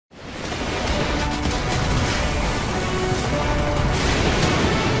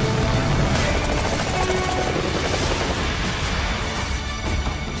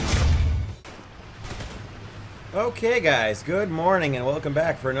Okay guys, good morning and welcome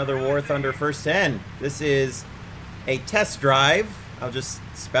back for another War Thunder First 10. This is a test drive, I'll just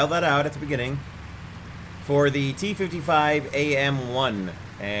spell that out at the beginning, for the T-55AM-1.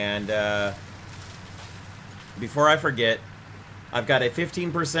 And before I forget, I've got a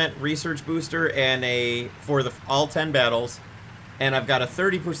 15% research booster and for all 10 battles, and I've got a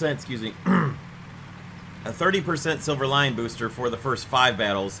 30%, excuse me, a 30% Silver Lion booster for the first 5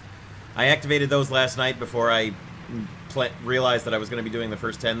 battles. I activated those last night before I realized that I was going to be doing the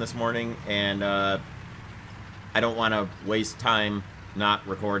first 10 this morning, and I don't want to waste time not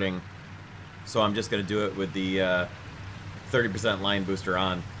recording, so I'm just going to do it with the 30% line booster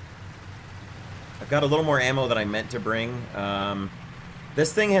on. I've got a little more ammo that I meant to bring.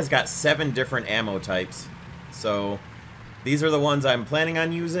 This thing has got 7 different ammo types, so these are the ones I'm planning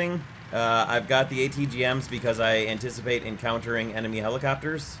on using. I've got the ATGMs because I anticipate encountering enemy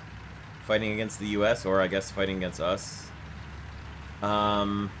helicopters fighting against the US, or I guess fighting against us.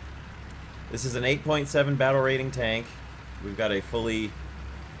 This is an 8.7 battle rating tank. We've got a fully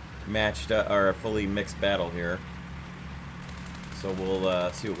matched, or a fully mixed battle here. So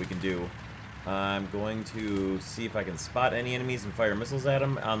we'll see what we can do. I'm going to see if I can spot any enemies and fire missiles at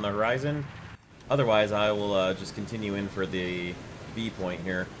them on the horizon. Otherwise, I will just continue in for the B point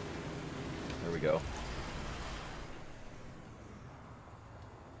here. There we go.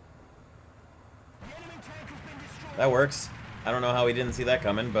 That works. I don't know how he didn't see that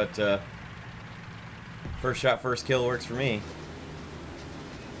coming, but first shot, first kill works for me.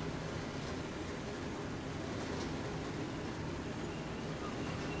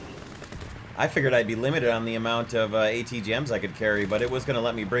 I figured I'd be limited on the amount of ATGMs I could carry, but it was going to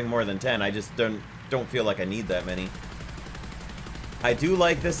let me bring more than 10. I just don't feel like I need that many. I do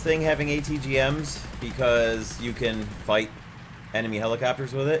like this thing having ATGMs because you can fight enemy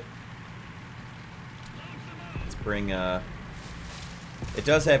helicopters with it. Let's bring, it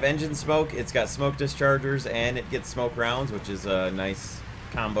does have engine smoke, it's got smoke dischargers, and it gets smoke rounds, which is a nice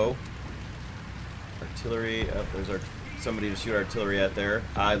combo. Artillery, oh, there's somebody to shoot artillery at there.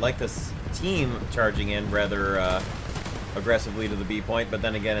 I like this team charging in rather aggressively to the B point, but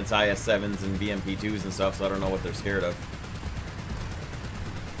then again it's IS-7s and BMP-2s and stuff, so I don't know what they're scared of.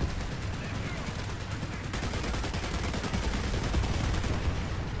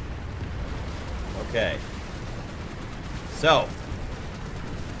 Okay. So.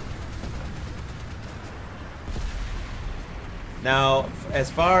 Now,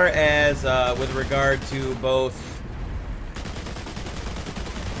 as far as with regard to both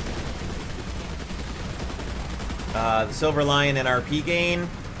the Silver Lion and RP gain,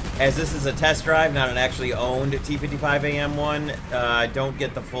 as this is a test drive, not an actually owned T-55AM-1, I don't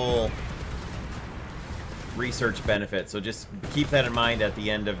get the full research benefit. So just keep that in mind at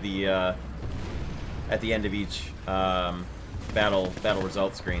the end of the each battle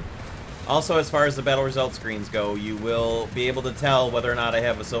results screen. Also, as far as the battle results screens go, you will be able to tell whether or not I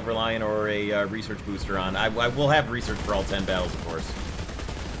have a Silver Lion or a research booster on. I will have research for all 10 battles, of course.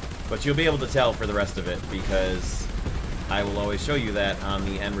 But you'll be able to tell for the rest of it, because I will always show you that on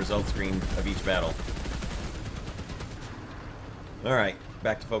the end result screen of each battle. Alright,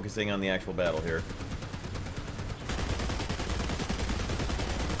 back to focusing on the actual battle here.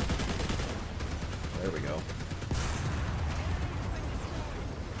 There we go.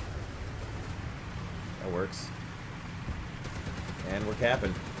 That works. And we're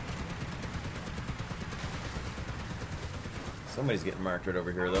capping. Somebody's getting marked right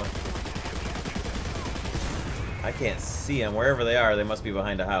over here, though. I can't see them. Wherever they are, they must be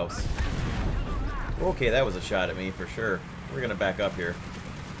behind a house. Okay, that was a shot at me, for sure. We're gonna back up here.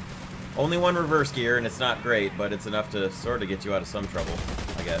 Only one reverse gear, and it's not great, but it's enough to sort of get you out of some trouble,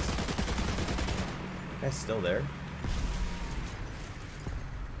 I guess. Guy's still there.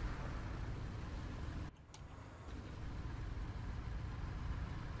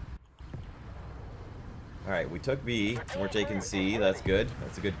 Alright, we took B, we're taking C, that's good.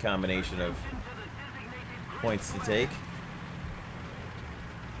 That's a good combination of points to take.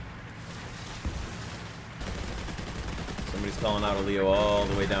 Somebody's calling out a Leo all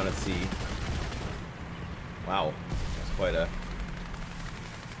the way down at C. Wow, that's quite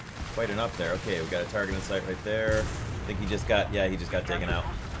an up there. Okay, we got a target in sight right there. I think he just got, yeah, he just got taken out.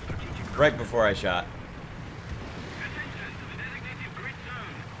 Right before I shot.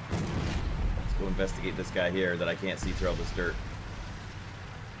 Let's go investigate this guy here that I can't see through all this dirt.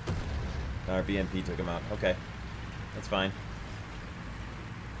 Our BMP took him out. Okay, that's fine.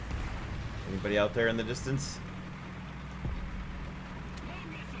 Anybody out there in the distance?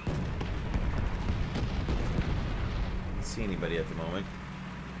 Don't see anybody at the moment.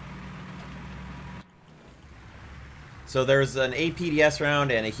 So there's an APDS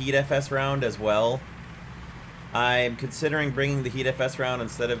round and a Heat FS round as well. I'm considering bringing the Heat FS round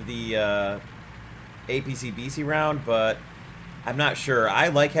instead of the APC-BC round, but I'm not sure. I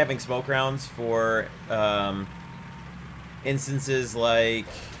like having smoke rounds for instances like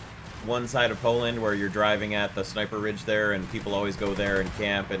one side of Poland where you're driving at the sniper ridge there and people always go there and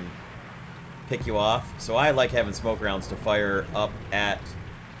camp and pick you off. So I like having smoke rounds to fire up at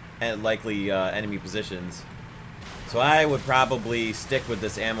likely enemy positions. So I would probably stick with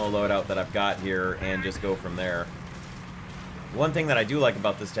this ammo loadout that I've got here and just go from there. One thing that I do like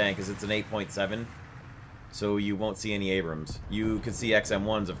about this tank is it's an 8.7, so you won't see any Abrams. You could see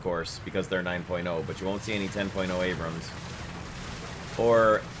XM1s, of course, because they're 9.0, but you won't see any 10.0 Abrams.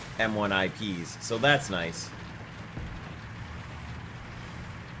 Or M1 IPs, so that's nice.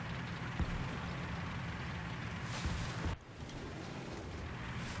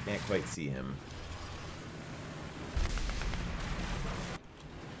 Can't quite see him.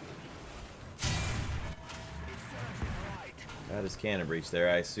 Got his cannon breach there.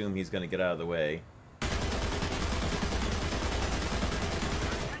 I assume he's going to get out of the way.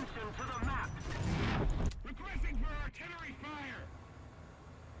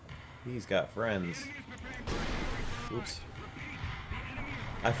 He's got friends. Oops.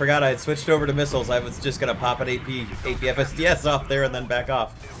 I forgot I had switched over to missiles. I was just going to pop an APFSDS off there and then back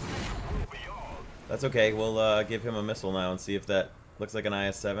off. That's okay. We'll give him a missile now and see if that looks like an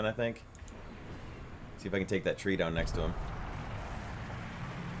IS-7, I think. See if I can take that tree down next to him.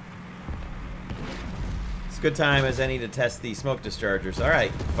 It's a good time as any to test the smoke dischargers.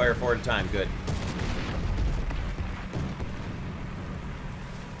 Alright, fire 4 at a time. Good.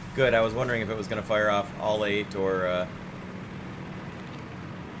 Good, I was wondering if it was going to fire off all 8 or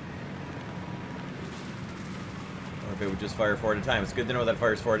if it would just fire 4 at a time. It's good to know that it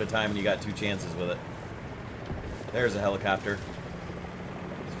fires 4 at a time and you got 2 chances with it. There's a helicopter.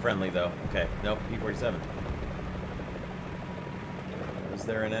 It's friendly though. Okay, nope, P-47. Is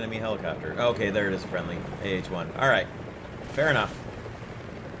there an enemy helicopter? Okay, there it is, friendly. AH-1. Alright, fair enough.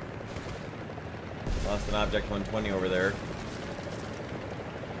 Lost an Object 120 over there.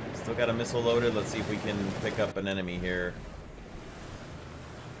 Still got a missile loaded. Let's see if we can pick up an enemy here.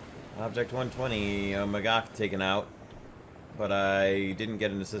 Object 120, Magak taken out. But I didn't get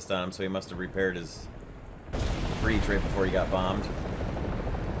an assist on him, so he must have repaired his breach right before he got bombed.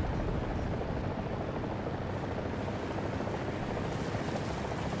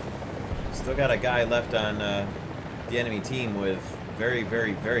 Still got a guy left on the enemy team with very,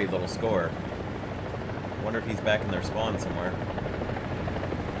 very, very little score. Wonder if he's back in their spawn somewhere.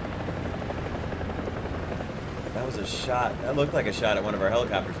 That was a shot. That looked like a shot at one of our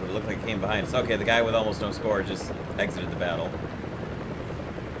helicopters, but it looked like it came behind us. Okay, the guy with almost no score just exited the battle.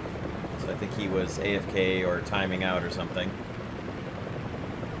 So I think he was AFK or timing out or something.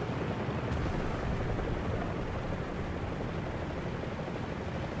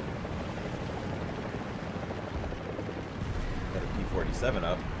 Got a P-47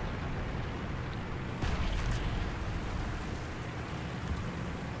 up.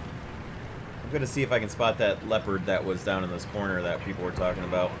 I'm going to see if I can spot that leopard that was down in this corner that people were talking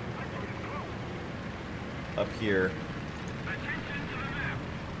about. Up here.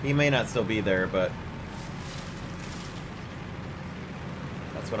 He may not still be there, but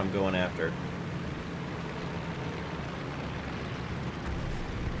that's what I'm going after.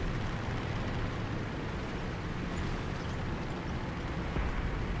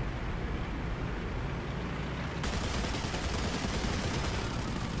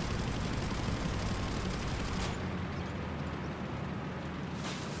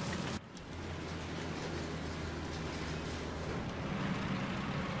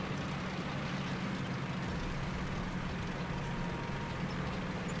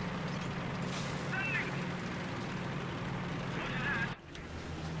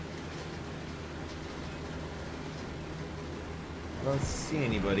 I don't see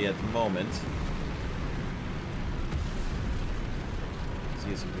anybody at the moment.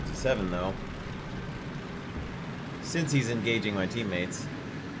 See a 57 though. Since he's engaging my teammates.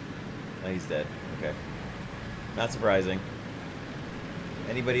 Oh, he's dead. Okay. Not surprising.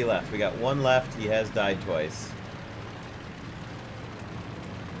 Anybody left? We got one left. He has died twice.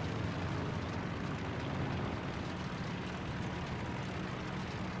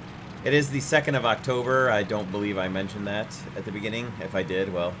 It is the 2nd of October. I don't believe I mentioned that at the beginning. If I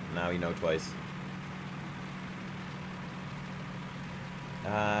did, well, now you know twice.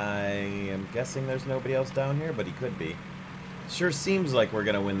 I am guessing there's nobody else down here, but he could be. Sure seems like we're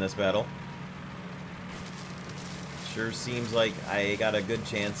gonna win this battle. Sure seems like I got a good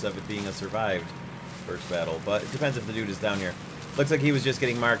chance of it being a survived. first battle, but it depends if the dude is down here. Looks like he was just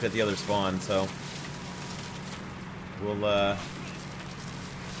getting marked at the other spawn, so we'll,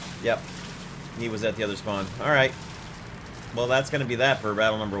 yep, he was at the other spawn. Alright. Well, that's going to be that for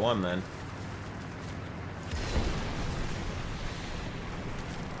battle number 1, then.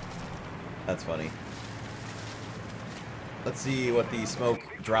 That's funny. Let's see what the smoke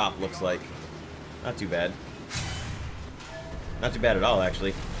drop looks like. Not too bad. Not too bad at all,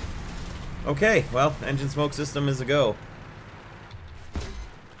 actually. Okay, well, engine smoke system is a go.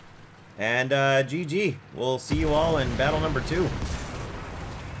 And, GG. We'll see you all in battle number 2.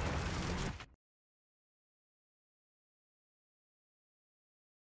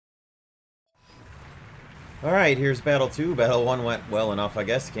 Alright, here's battle 2. Battle 1 went well enough, I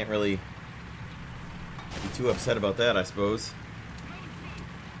guess. Can't really be too upset about that, I suppose.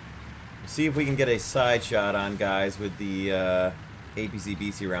 See if we can get a side shot on guys with the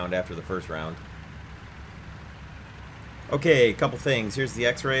APC-BC round after the first round. Okay, a couple things. Here's the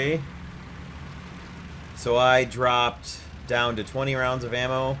X-ray. So I dropped down to 20 rounds of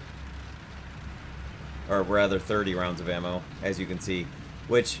ammo. Or rather 30 rounds of ammo, as you can see.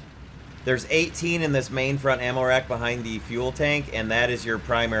 Which, there's 18 in this main front ammo rack behind the fuel tank, and that is your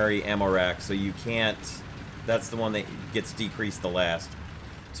primary ammo rack. So you can't... That's the one that gets decreased the last.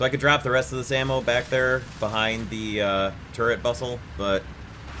 So I could drop the rest of this ammo back there behind the turret bustle, but...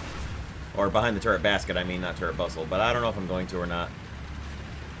 Or behind the turret basket, I mean, not turret bustle. But I don't know if I'm going to or not.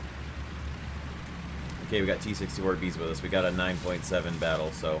 Okay, we got T-64Bs with us. We got a 9.7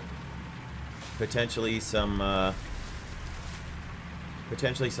 battle, so... Potentially some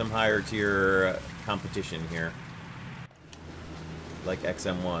higher tier competition here. Like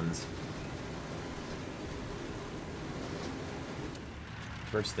XM1s.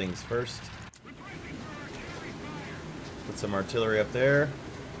 First things first. Put some artillery up there.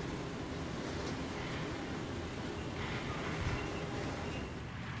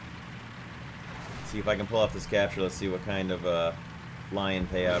 See if I can pull off this capture. Let's see what kind of lion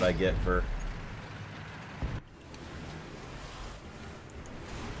payout I get for...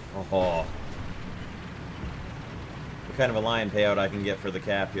 Oh. What kind of a lion payout I can get for the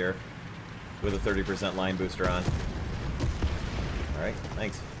cap here with a 30% line booster on. Alright,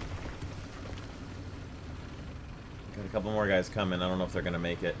 thanks. Got a couple more guys coming. I don't know if they're going to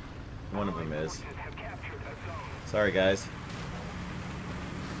make it. One of them is. Sorry, guys.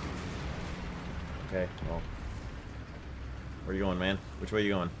 Okay, well. Where are you going, man? Which way are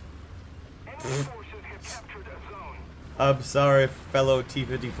you going? I'm sorry, fellow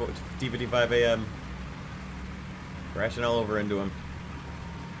T-55AM. Crashing all over into him.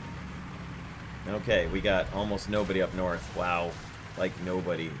 Okay, we got almost nobody up north. Wow. Like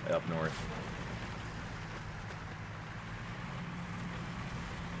nobody up north.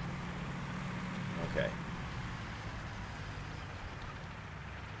 Okay.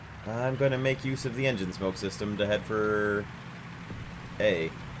 I'm going to make use of the engine smoke system to head for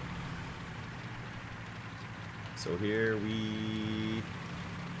A. So here we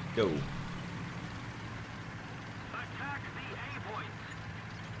go. Attack the A point.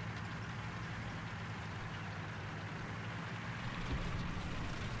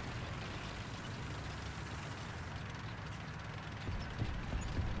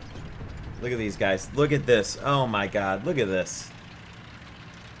 Look at these guys. Look at this. Oh my god. Look at this.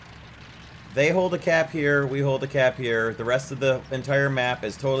 They hold a cap here. We hold a cap here. The rest of the entire map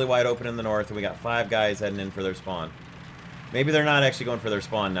is totally wide open in the north, and we got 5 guys heading in for their spawn. Maybe they're not actually going for their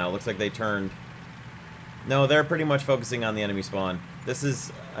spawn now. Looks like they turned. No, they're pretty much focusing on the enemy spawn. This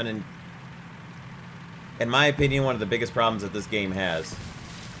is, in my opinion, one of the biggest problems that this game has.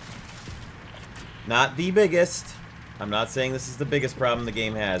 Not the biggest. I'm not saying this is the biggest problem the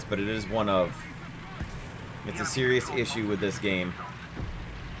game has, but it is one of. It's a serious issue with this game.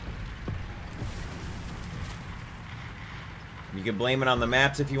 You can blame it on the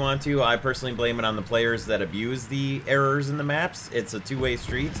maps if you want to. I personally blame it on the players that abuse the errors in the maps. It's a two-way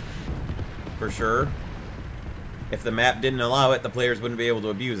street, for sure. If the map didn't allow it, the players wouldn't be able to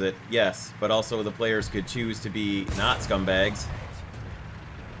abuse it, yes. But also the players could choose to be not scumbags.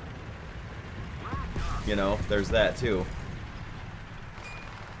 You know, there's that too.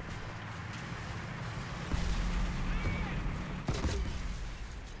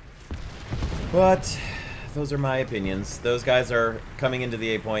 But those are my opinions. Those guys are coming into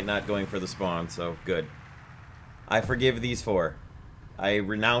the A point, not going for the spawn, so good. I forgive these 4. I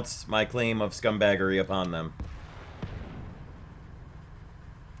renounce my claim of scumbaggery upon them.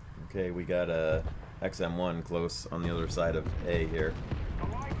 Okay, we got a XM1 close on the other side of A here.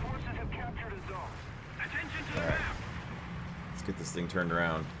 Allied forces have captured a zone. Attention to the map. Let's get this thing turned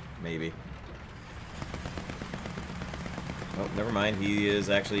around, maybe. Oh, never mind. He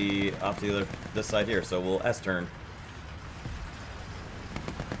is actually off to this side here, so we'll S-turn.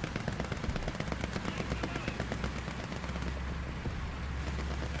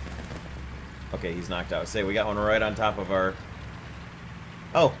 Okay, he's knocked out. Say, we got one right on top of our...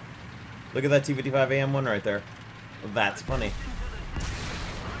 Oh! Look at that T-55AM-1 right there. That's funny.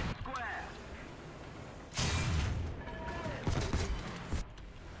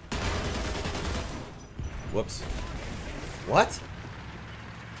 Whoops. What?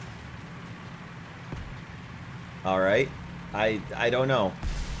 Alright. I don't know.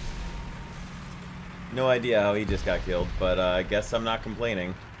 No idea how he just got killed, but I guess I'm not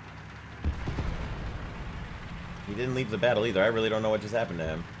complaining. He didn't leave the battle either. I really don't know what just happened to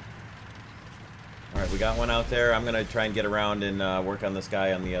him. Alright, we got one out there. I'm going to try and get around and work on this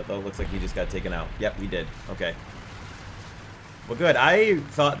guy on the... Oh, looks like he just got taken out. Yep, he did. Okay. Well, good. I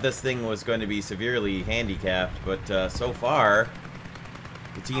thought this thing was going to be severely handicapped, but so far,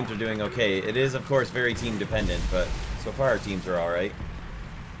 the teams are doing okay. It is, of course, very team-dependent, but so far our teams are alright.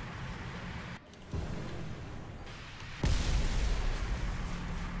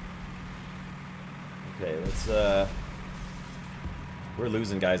 Okay, let's, we're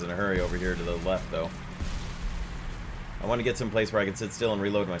losing guys in a hurry over here to the left, though. I want to get someplace where I can sit still and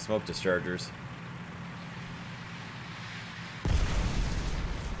reload my smoke dischargers.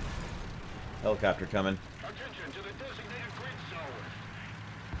 Helicopter coming. Attention to the designated grid zone.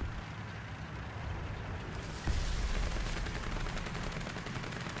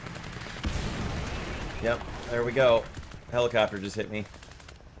 Yep, there we go. Helicopter just hit me.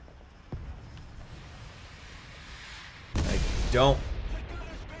 I don't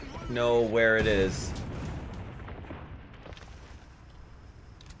know where it is.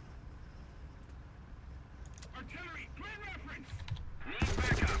 Artillery, clear reference. Need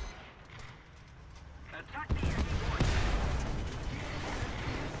backup. Attack the A-point.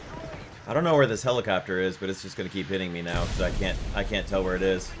 I don't know where this helicopter is, but it's just gonna keep hitting me now because I can't tell where it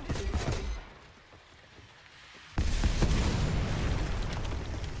is.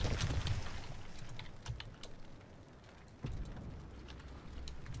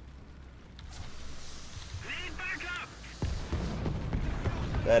 Need backup.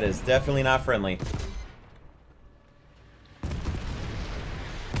 That is definitely not friendly.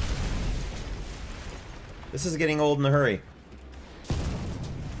 This is getting old in a hurry.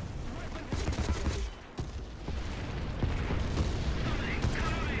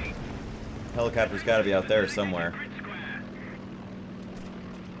 Helicopter's got to be out there somewhere. Grid square.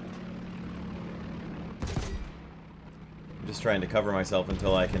 I'm just trying to cover myself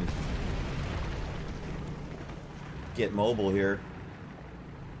until I can get mobile here.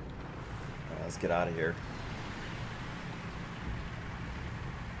 Let's get out of here.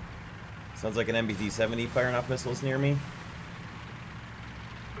 Sounds like an MBT-70 firing off missiles near me. A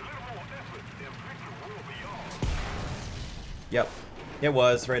little more effort and victory will be ours. Yep, it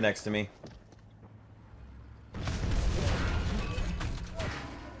was right next to me.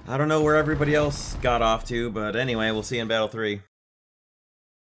 I don't know where everybody else got off to, but anyway, we'll see in Battle 3.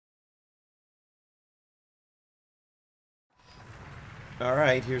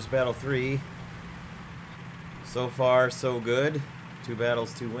 Alright, here's Battle 3. So far, so good. 2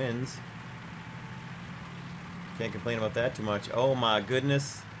 battles, 2 wins. Can't complain about that too much. Oh my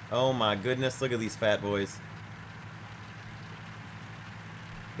goodness. Oh my goodness, look at these fat boys.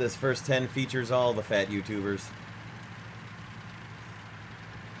 This first 10 features all the fat YouTubers.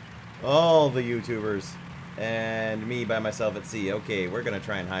 All the YouTubers. And me by myself at sea. Okay, we're gonna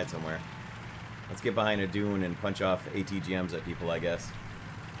try and hide somewhere. Let's get behind a dune and punch off ATGMs at people, I guess.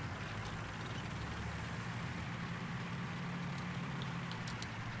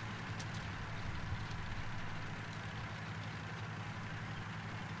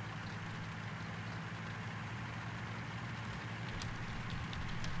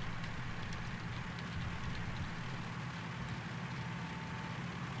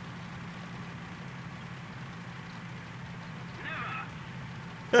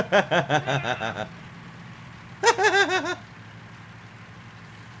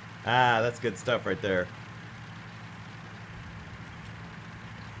 Ah, that's good stuff right there.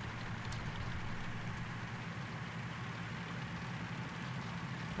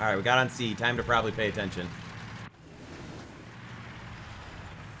 Alright, we got on C. Time to probably pay attention.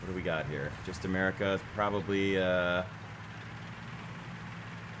 What do we got here? Just America. Probably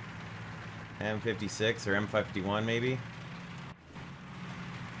M56 or M51 maybe.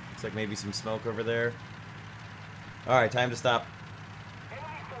 Looks like maybe some smoke over there. Alright, time to stop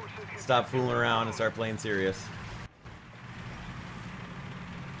fooling around and start playing serious.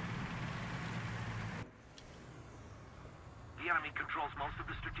 controls most of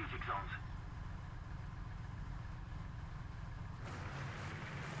the strategic zones.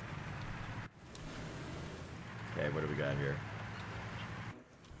 Okay, what do we got here?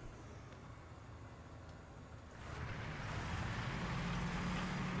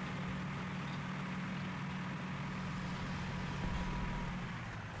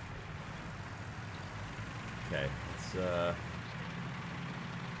 Okay, let's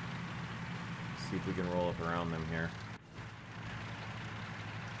see if we can roll up around them here.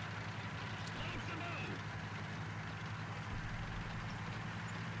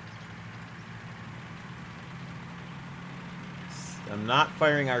 I'm not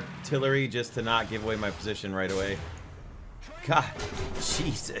firing artillery just to not give away my position right away. God,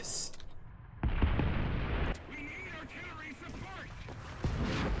 Jesus.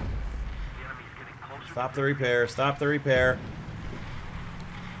 Stop the repair, stop the repair.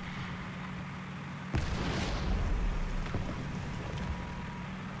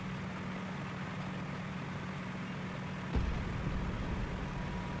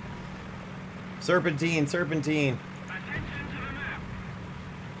 Serpentine, serpentine.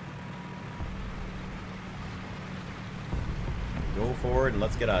 Go forward and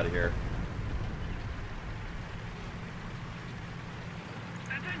let's get out of here.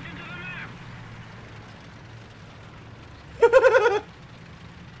 Attention to the map.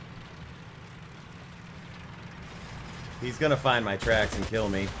 He's gonna find my tracks and kill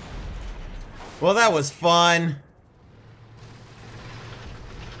me. Well, that was fun.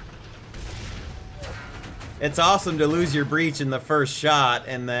 It's awesome to lose your breach in the first shot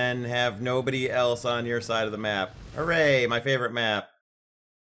and then have nobody else on your side of the map. Hooray, my favorite map.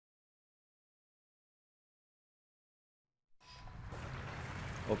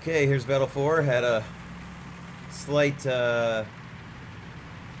 Okay, here's Battle 4. Had a slight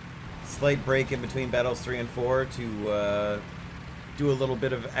break in between Battles 3 and 4 to do a little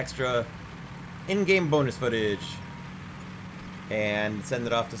bit of extra in-game bonus footage and send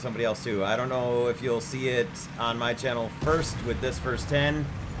it off to somebody else too. I don't know if you'll see it on my channel first with this first 10,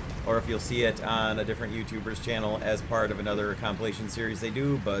 or if you'll see it on a different YouTuber's channel as part of another compilation series they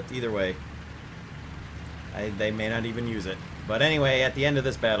do, but either way, they may not even use it. But anyway, at the end of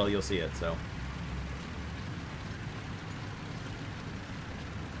this battle, you'll see it, so.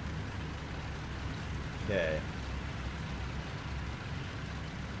 Okay.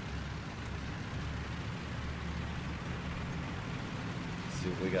 Let's see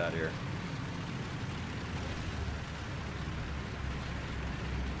what we got here.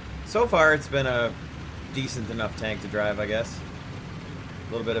 So far, it's been a decent enough tank to drive, I guess.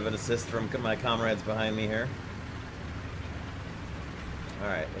 A little bit of an assist from my comrades behind me here.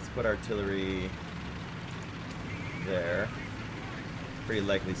 Alright, let's put artillery there. Pretty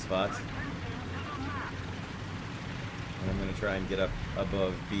likely spots. And I'm going to try and get up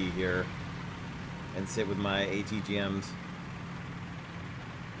above B here and sit with my ATGMs,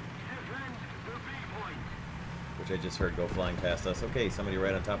 which I just heard go flying past us. Okay, somebody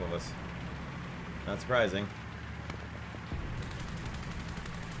right on top of us. Not surprising.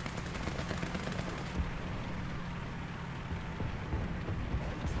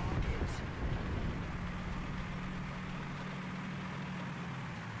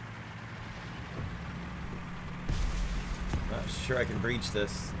 Not sure I can breach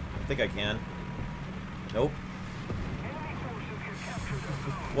this. I think I can. Nope.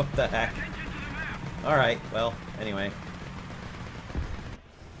 What the heck? Alright, well, anyway.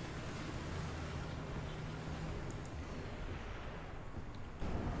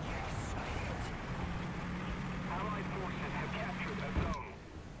 Allied forces have captured a zone.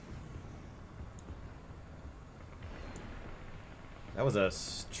 That was a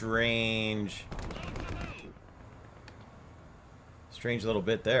strange little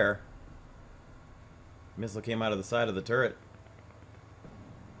bit there. Missile came out of the side of the turret.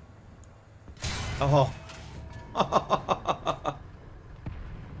 Oh.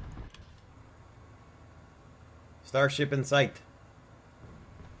 Starship in sight.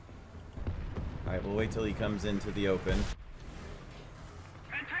 Alright, we'll wait till he comes into the open.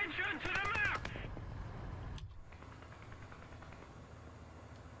 Attention to the map.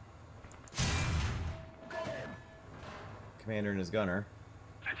 Commander and his gunner.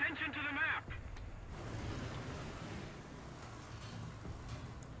 Attention to the map.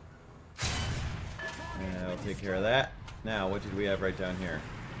 And I'll take care of that. Now, what did we have right down here?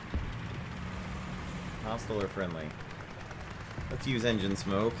 Hostile or friendly? Let's use engine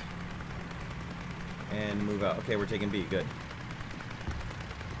smoke. And move out. Okay, we're taking B. Good.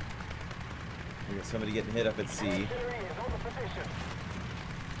 We got somebody getting hit up at C. Artillery is on the position.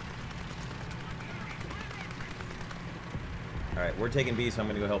 Alright, we're taking B, so I'm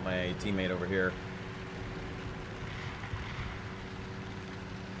going to go help my teammate over here.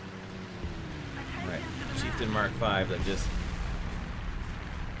 Alright, Chieftain Mark 5 that just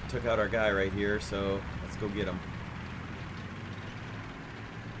took out our guy right here, so let's go get him.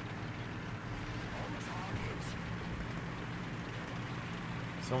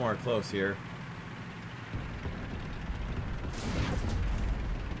 Somewhere close here.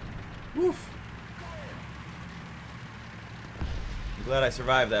 Woof! I'm glad I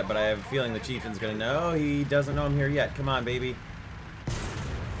survived that, but I have a feeling the chieftain's gonna know. He doesn't know I'm here yet. Come on, baby.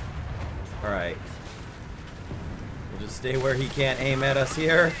 Alright. We'll just stay where he can't aim at us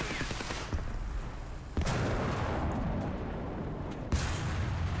here.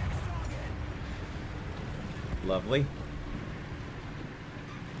 Lovely.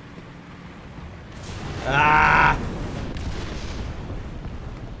 Ah!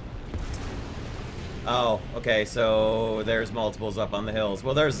 Oh, okay, so there's multiples up on the hills.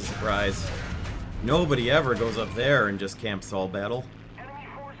 Well, there's a surprise. Nobody ever goes up there and just camps all battle. Enemy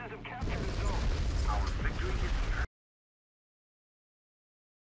forces have captured the zone. Our victory is here.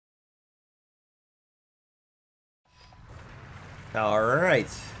 Alright,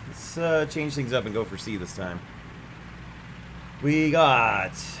 let's change things up and go for C this time. We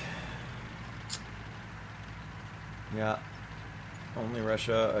got... Yeah, only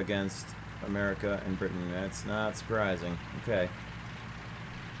Russia against America and Britain. That's not surprising. Okay.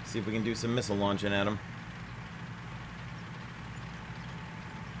 See if we can do some missile launching at them.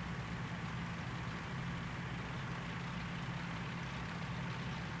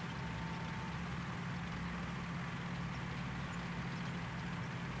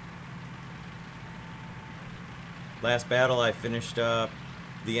 Last battle I finished up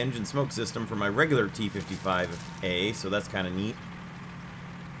the engine smoke system for my regular T-55A, so that's kind of neat.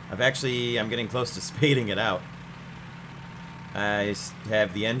 I'm getting close to spading it out. I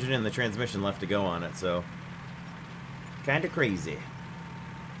have the engine and the transmission left to go on it, so kind of crazy.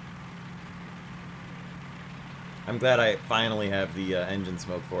 I'm glad I finally have the engine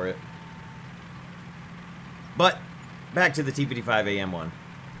smoke for it. But back to the T-55AM-1.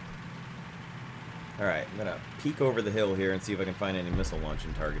 Alright, I'm gonna peek over the hill here and see if I can find any missile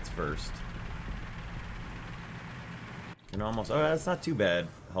launching targets first. Can almost... Oh, that's not too bad.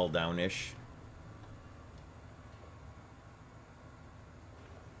 Hull down-ish.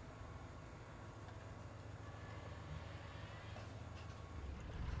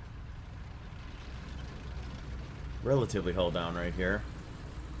 Relatively hull down right here.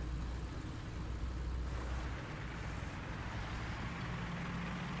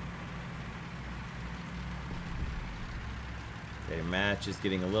 Okay, match is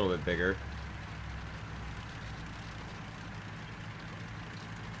getting a little bit bigger.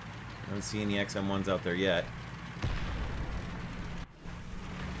 I don't see any XM1s out there yet.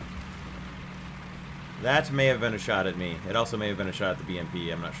 That may have been a shot at me. It also may have been a shot at the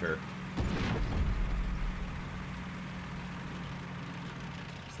BMP, I'm not sure.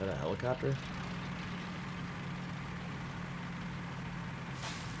 Is that a helicopter?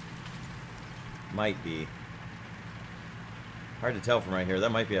 Might be. Hard to tell from right here.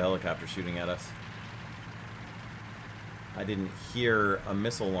 That might be a helicopter shooting at us. I didn't hear a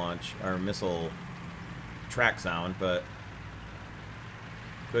missile launch or missile track sound, but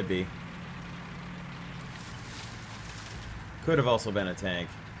could be. Could have also been a tank.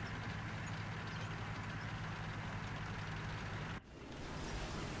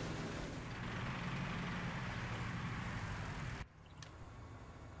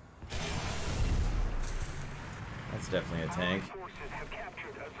 That's definitely a tank.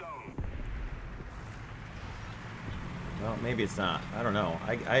 Well, maybe it's not. I don't know.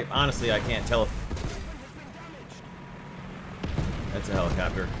 I honestly, I can't tell if... That's a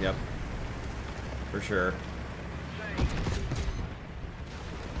helicopter. Yep. For sure.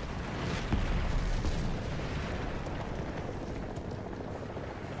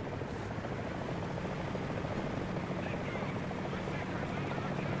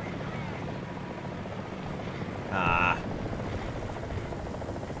 Ah.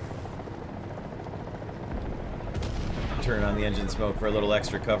 Turn on the engine smoke for a little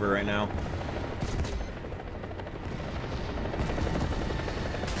extra cover right now.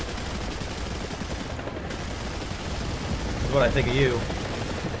 That's what I think of you.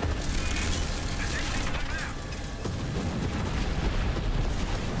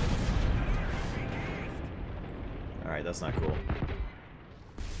 Alright, that's not cool.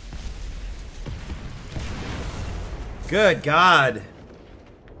 Good God!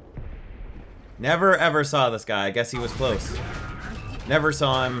 Never ever saw this guy. I guess he was close. Never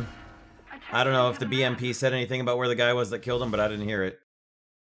saw him. I don't know if the BMP said anything about where the guy was that killed him, but I didn't hear it.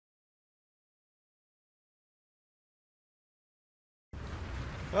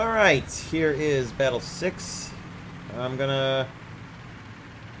 Alright, here is Battle 6. We're gonna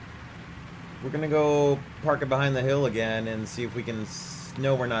go park it behind the hill again and see if we can...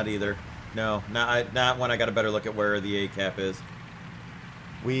 No, we're not either. No, not when I got a better look at where the A-cap is.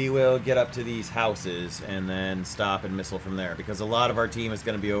 We will get up to these houses and then stop and missile from there, because a lot of our team is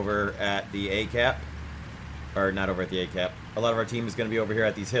going to be over at the A-cap. Or not over at the A-cap. A lot of our team is going to be over here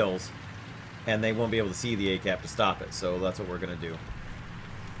at these hills, and they won't be able to see the A-cap to stop it, so that's what we're going to do.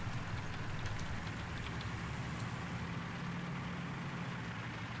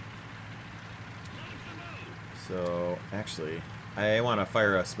 So, actually, I want to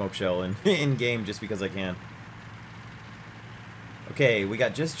fire a smoke shell in game just because I can. Okay, we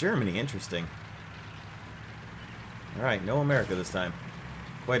got just Germany. Interesting. Alright, no America this time.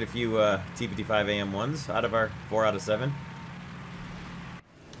 Quite a few T-55AM-1s out of our 4 out of 7.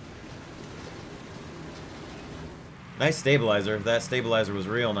 Nice stabilizer. That stabilizer was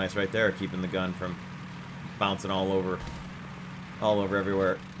real nice right there, keeping the gun from bouncing all over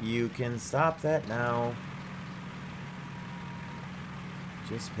everywhere. You can stop that now.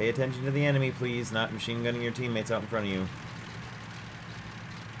 Just pay attention to the enemy, please. Not machine gunning your teammates out in front of you.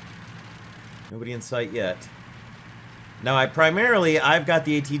 Nobody in sight yet. Now, I've got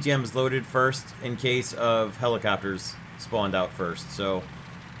the ATGMs loaded first in case of helicopters spawned out first. So,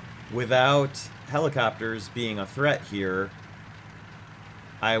 without helicopters being a threat here,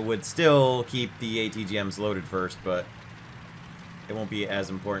 I would still keep the ATGMs loaded first, but it won't be as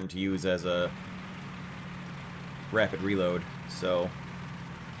important to use as a rapid reload. So,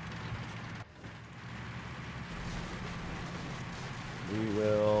 we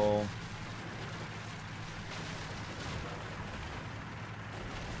will...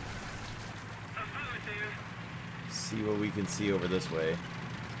 see what we can see over this way.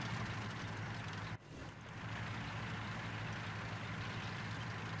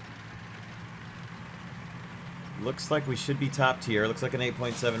 Looks like we should be top tier. Looks like an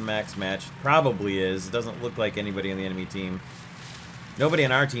 8.7 max match. Probably is. It doesn't look like anybody on the enemy team. Nobody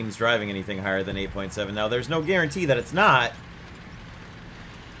on our team's driving anything higher than 8.7. Now, there's no guarantee that it's not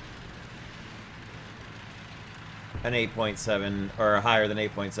an 8.7 or a higher than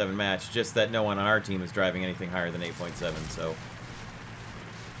 8.7 match, just that no one on our team is driving anything higher than 8.7. So,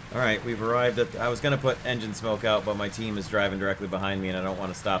 alright, we've arrived at... I was going to put engine smoke out, but my team is driving directly behind me, and I don't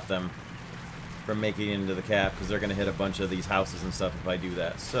want to stop them from making it into the cap, because they're going to hit a bunch of these houses and stuff if I do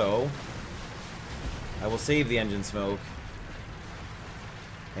that. So, I will save the engine smoke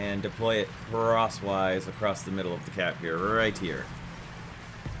and deploy it crosswise across the middle of the cap here, right here.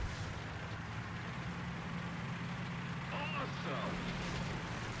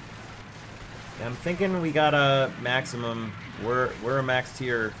 I'm thinking we got a maximum... We're a max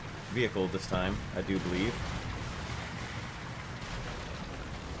tier vehicle this time, I do believe.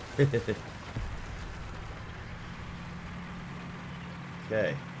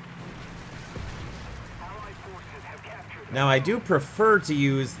 Okay. Now, I do prefer to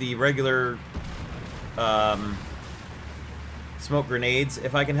use the regular smoke grenades,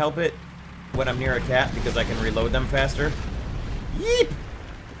 if I can help it, when I'm near a cap, because I can reload them faster. Yeep!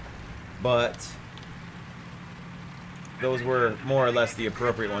 But those were more or less the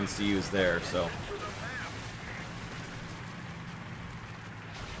appropriate ones to use there, so.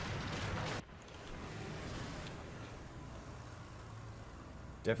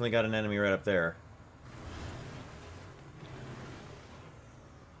 Definitely got an enemy right up there.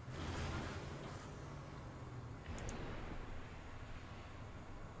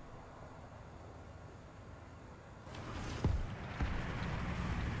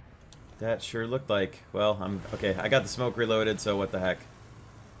 That sure looked like... Well, okay, I got the smoke reloaded, so what the heck.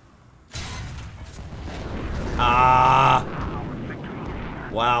 Ah!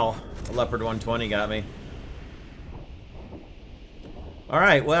 Wow. A Leopard 120 got me.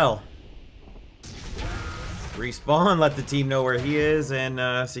 Alright, well. Respawn, let the team know where he is,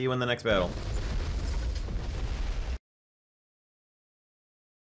 and see you in the next battle.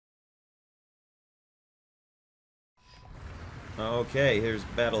 Okay, here's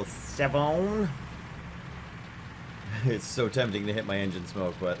battle 7. It's so tempting to hit my engine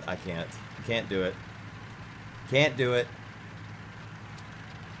smoke, but I can't. Can't do it. Can't do it.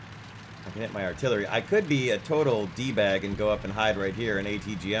 I can hit my artillery. I could be a total D-bag and go up and hide right here and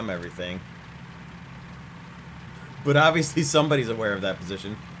ATGM everything. But obviously somebody's aware of that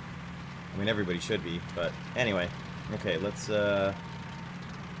position. I mean, everybody should be, but anyway. Okay, let's put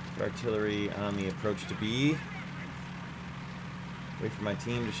artillery on the approach to B. Wait for my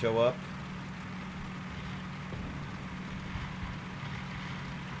team to show up.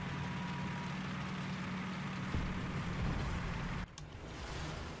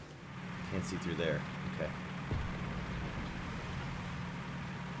 Can't see through there. Okay.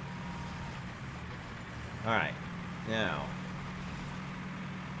 Alright. Now.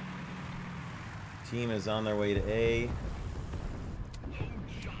 Team is on their way to A.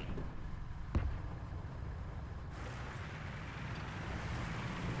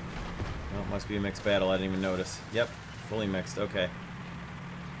 Oh, must be a mixed battle. I didn't even notice. Yep. Fully mixed. Okay.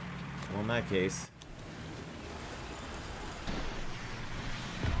 Well, in that case...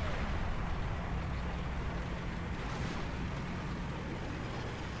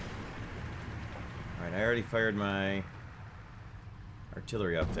 Alright, I already fired my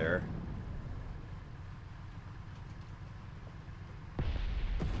artillery up there.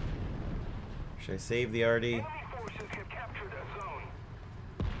 Should I save the RD? Enemy forces have captured a zone.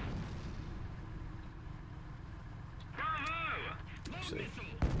 Actually,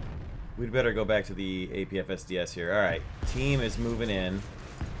 we'd better go back to the APF SDS here. Alright, team is moving in.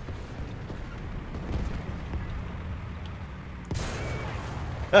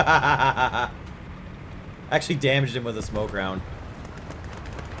 Actually damaged him with a smoke round.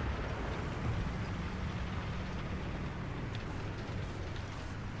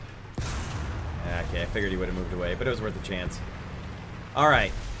 Okay, I figured he would have moved away, but it was worth a chance.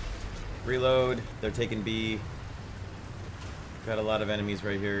 Alright. Reload. They're taking B. Got a lot of enemies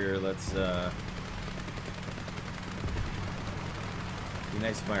right here. Let's, be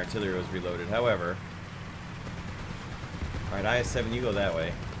nice if my artillery was reloaded. However... Alright, IS-7, you go that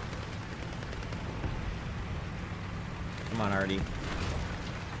way. Come on, Artie.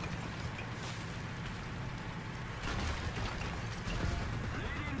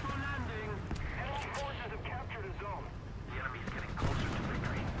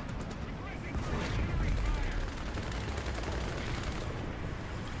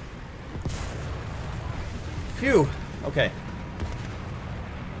 Phew! Okay.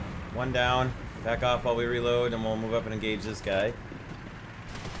 One down. Back off while we reload, and we'll move up and engage this guy.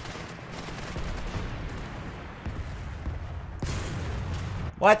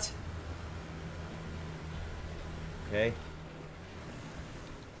 What? Okay.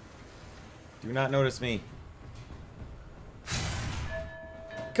 Do not notice me.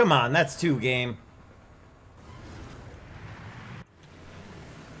 Come on, that's 2 game.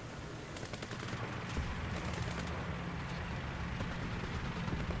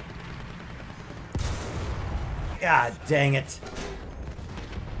 God dang it.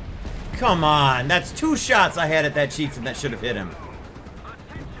 Come on, that's 2 shots I had at that chieftain that should have hit him.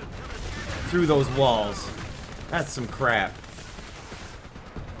 Through those walls. That's some crap.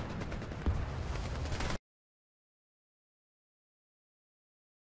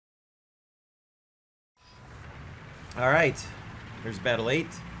 Alright. There's Battle 8.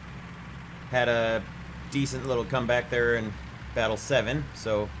 Had a decent little comeback there in Battle 7,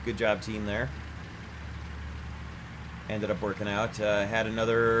 so good job team there. Ended up working out. Had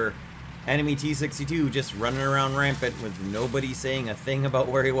another enemy T-62 just running around rampant with nobody saying a thing about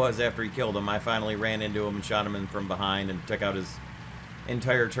where he was after he killed him. I finally ran into him and shot him in from behind and took out his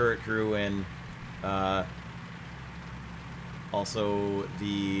entire turret crew and also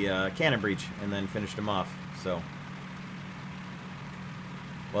the cannon breach, and then finished him off. So,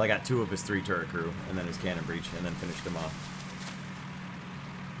 well, I got 2 of his 3 turret crew and then his cannon breach and then finished him off.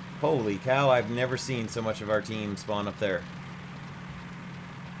 Holy cow, I've never seen so much of our team spawn up there.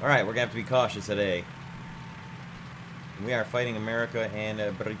 Alright, we're gonna have to be cautious at A. We are fighting America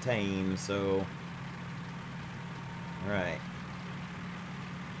and Britain, so... Alright.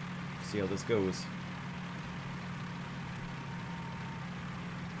 See how this goes.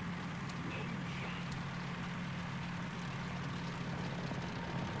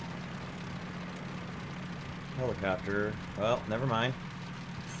 Helicopter. Well, never mind.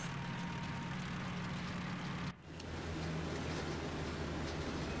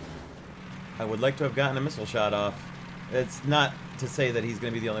 I would like to have gotten a missile shot off. It's not to say that he's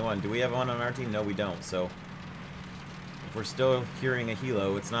going to be the only one. Do we have one on our team? No, we don't. So, if we're still hearing a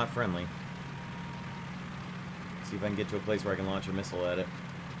helo, it's not friendly. See if I can get to a place where I can launch a missile at it.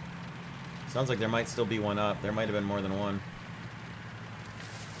 Sounds like there might still be one up. There might have been more than one.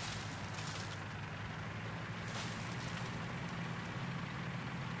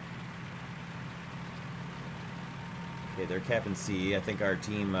 Okay, they're capping C. I think our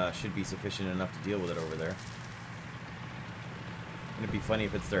team should be sufficient enough to deal with it over there. It'd be funny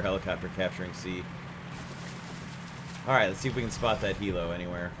if it's their helicopter capturing C. Alright, let's see if we can spot that helo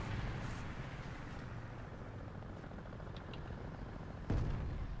anywhere.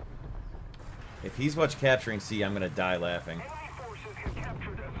 If he's what's capturing C, I'm gonna die laughing. Enemy forces have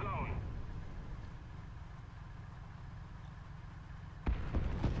captured a zone.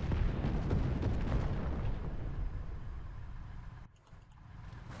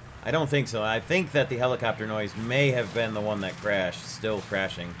 I don't think so. I think that the helicopter noise may have been the one that crashed. Still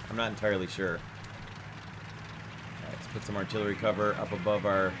crashing. I'm not entirely sure. Alright, let's put some artillery cover up above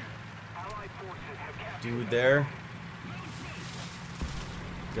our dude there.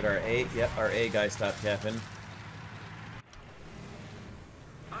 Get our A. Yep, our A guy stopped capping.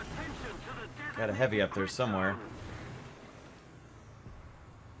 Got a heavy up there somewhere.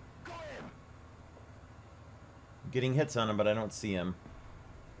 Getting hits on him, but I don't see him.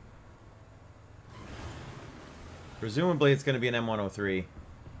 Presumably it's going to be an M103.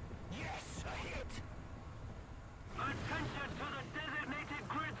 Yes, a hit. Attention to the designated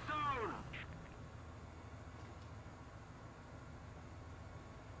grid zone.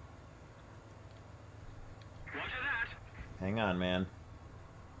 Roger that. Hang on, man.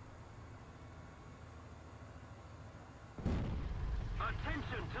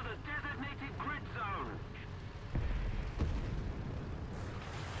 Attention to the designated grid zone.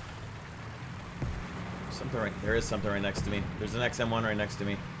 Something right there is something right next to me. There's an XM1 right next to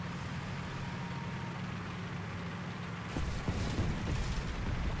me.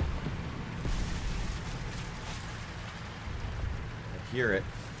 I hear it.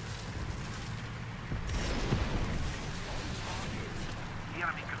 The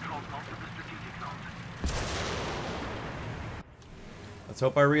enemy controls most of the strategic zones. Let's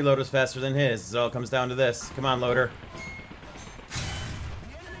hope our reload is faster than his. So it comes down to this. Come on, loader.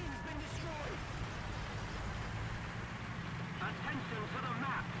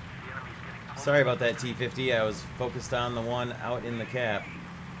 Sorry about that, T-50. I was focused on the one out in the cap.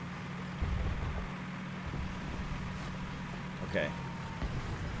 Okay.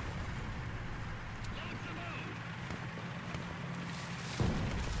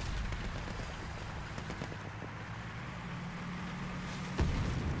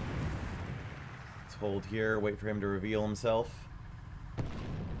 Let's hold here, wait for him to reveal himself.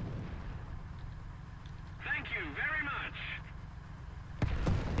 Thank you very much.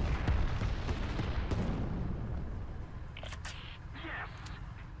 Yes.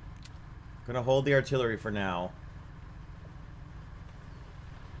 Gonna hold the artillery for now.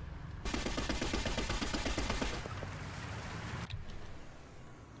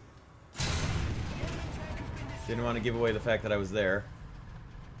 Didn't want to give away the fact that I was there.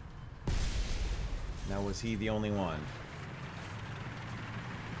 Now, was he the only one?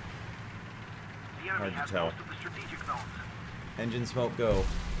 Hard to tell. Engine smoke, go.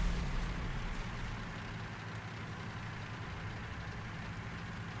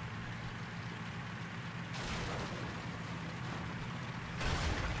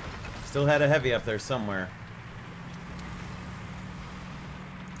 Still had a heavy up there somewhere.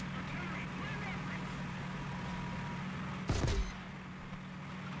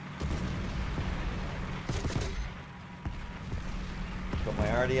 Put my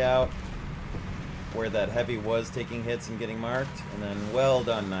arty out where that heavy was taking hits and getting marked, and then well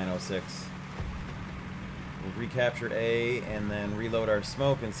done, 906. We'll recapture A and then reload our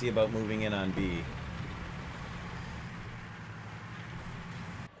smoke and see about moving in on B.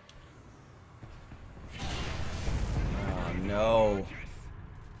 Oh no.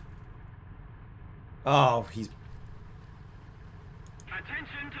 Oh, he's...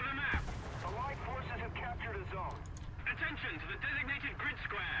 Attention to the map. Allied forces have captured a zone. Attention to the designated grid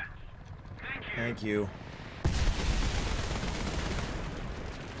square. Thank you. Thank you.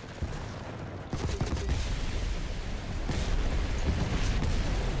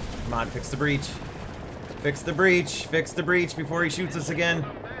 Come on, fix the breach. Fix the breach. Fix the breach before he shoots us again.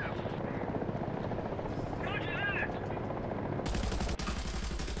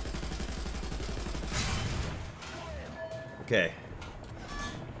 Okay.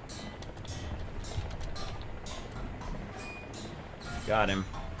 Got him.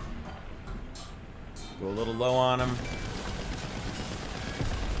 Go a little low on him.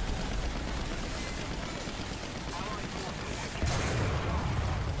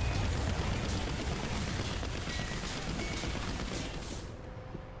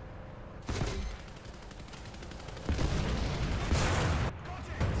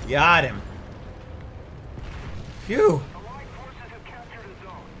 Got him. Phew.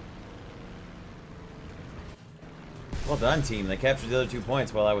 Well done, team. They captured the other 2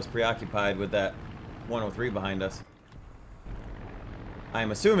 points while I was preoccupied with that 103 behind us.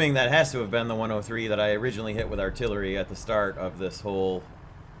 I'm assuming that has to have been the 103 that I originally hit with artillery at the start of this whole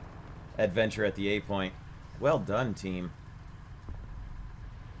adventure at the A point. Well done, team.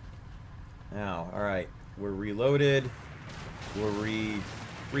 Now, alright. We're reloaded. We're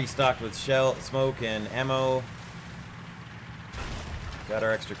restocked with shell, smoke, and ammo. Got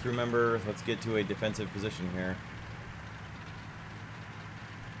our extra crew member. Let's get to a defensive position here.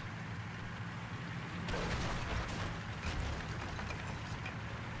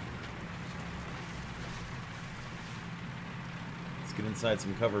 inside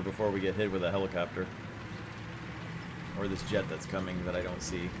some cover before we get hit with a helicopter. Or this jet that's coming that I don't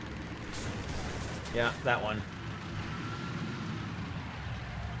see. Yeah, that one.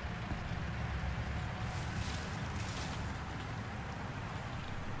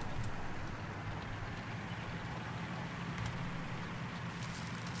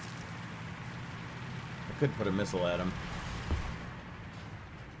 I could put a missile at him.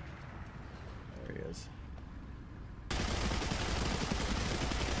 There he is.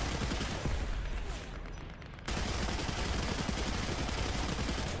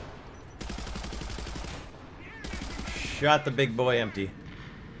 Shot the big boy empty.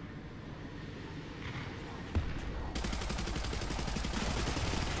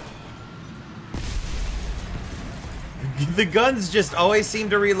 The guns just always seem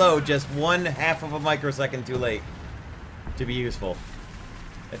to reload just 1/2 of a microsecond too late to be useful.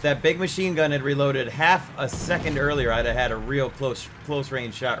 If that big machine gun had reloaded 1/2 a second earlier, I'd have had a real close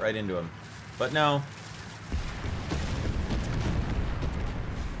range shot right into him. But no.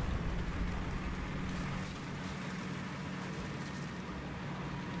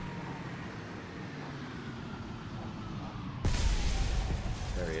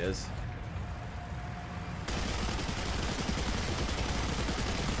 There he is.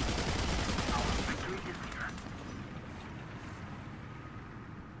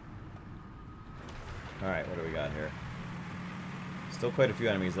 Alright, what do we got here? Still quite a few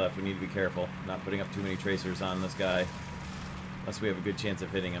enemies left. We need to be careful. Not putting up too many tracers on this guy. Unless we have a good chance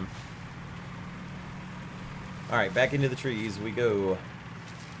of hitting him. Alright, back into the trees we go.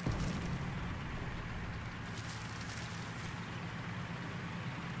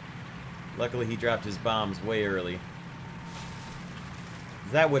 Luckily he dropped his bombs way early.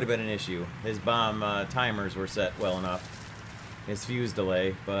 That would have been an issue. His bomb timers were set well enough. His fuse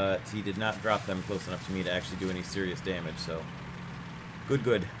delay, but he did not drop them close enough to me to actually do any serious damage, so good,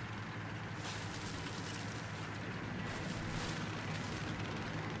 good.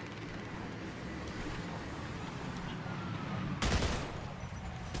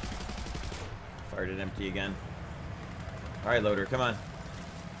 Fired it empty again. Alright, loader, come on.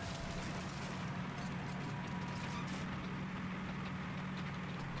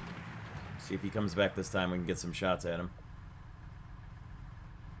 See if he comes back this time, we can get some shots at him.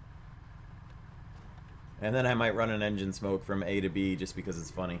 And then I might run an engine smoke from A to B just because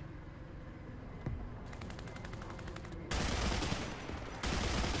it's funny.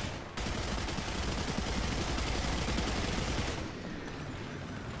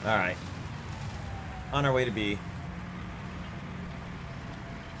 Alright. On our way to B.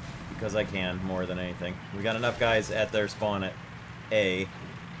 Because I can, more than anything. We got enough guys at their spawn at A.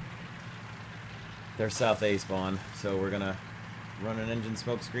 Their South A spawn. So we're gonna run an engine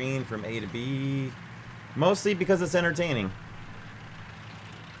smoke screen from A to B. Mostly because it's entertaining.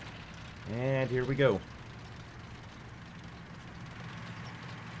 And here we go.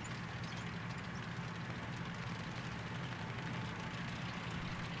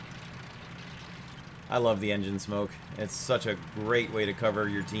 I love the engine smoke. It's such a great way to cover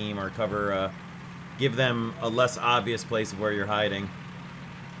your team or cover, give them a less obvious place of where you're hiding.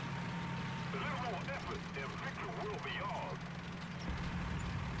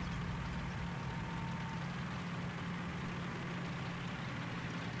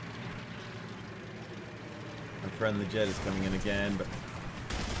 Friend the jet is coming in again, but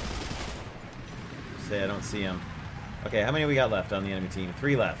say I don't see him. Okay, how many we got left on the enemy team?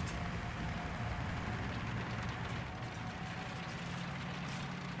 3 left.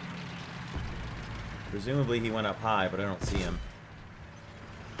 Presumably he went up high, but I don't see him.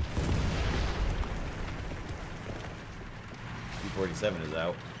 T-47 is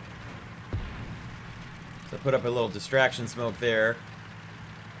out. So I put up a little distraction smoke there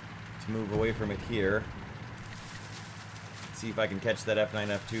to move away from it here. See if I can catch that F9,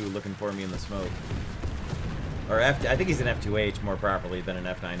 F2 looking for me in the smoke. Or I think he's an F2H more properly than an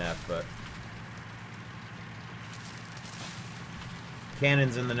F9F, but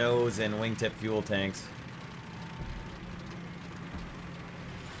cannons in the nose and wingtip fuel tanks.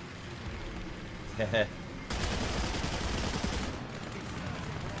 Heh.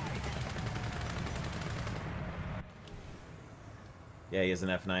 Yeah, he is an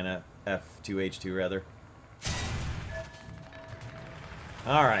F9, F2H2 rather.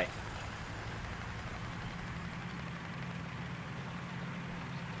 Alright.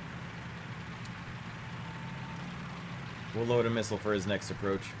 We'll load a missile for his next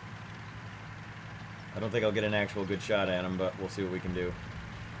approach. I don't think I'll get an actual good shot at him, but we'll see what we can do.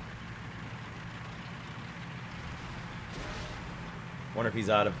 Wonder if he's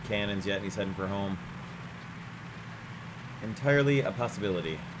out of cannons yet and he's heading for home. Entirely a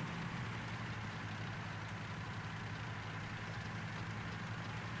possibility.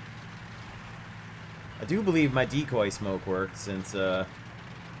 I do believe my decoy smoke worked, since, and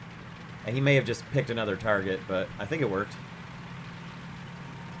he may have just picked another target, but I think it worked.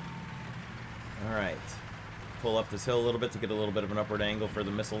 Alright. Pull up this hill a little bit to get a little bit of an upward angle for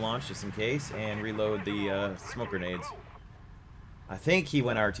the missile launch, just in case, and reload the smoke grenades. I think he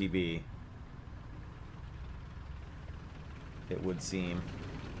went RTB. It would seem.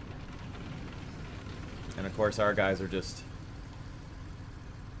 And of course our guys are just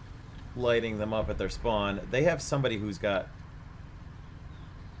lighting them up at their spawn. They have somebody who's got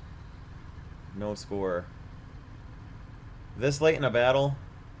no score. This late in a battle,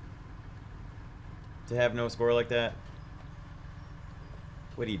 to have no score like that?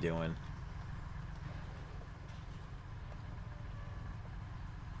 What are you doing?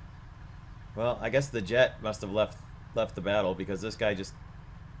 Well, I guess the jet must have left the battle, because this guy just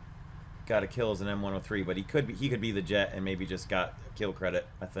got a kill as an M103, but he could be the jet and maybe just got kill credit,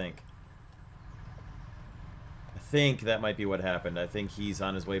 I think. I think that might be what happened. I think he's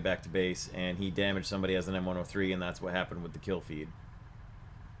on his way back to base and he damaged somebody as an M103, and that's what happened with the kill feed.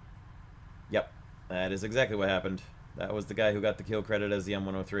 Yep, that is exactly what happened. That was the guy who got the kill credit as the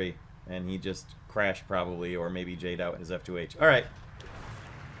M103, and he just crashed probably, or maybe J'd out his F2H. Alright.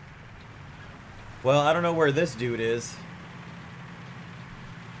 Well, I don't know where this dude is.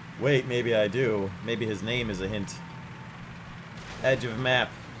 Wait, maybe I do. Maybe his name is a hint. Edge of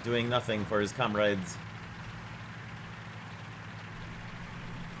map, doing nothing for his comrades.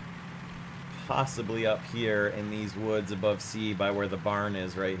 Possibly up here in these woods above C by where the barn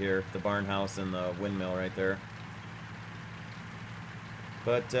is right here. The barn house and the windmill right there.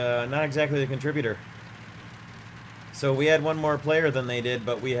 But not exactly a contributor. So we had one more player than they did,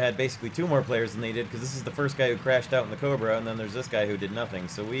 but we had basically two more players than they did, because this is the first guy who crashed out in the Cobra, and then there's this guy who did nothing.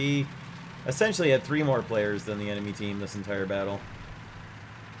 So we essentially had three more players than the enemy team this entire battle.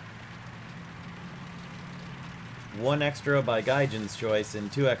 One extra by Gaijin's choice,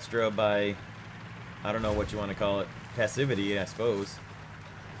 and two extra by, I don't know what you want to call it, passivity, I suppose.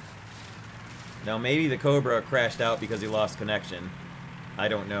 Now maybe the Cobra crashed out because he lost connection. I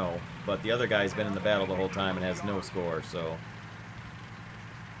don't know. But the other guy's been in the battle the whole time and has no score, so...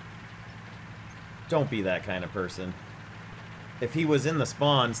 Don't be that kind of person. If he was in the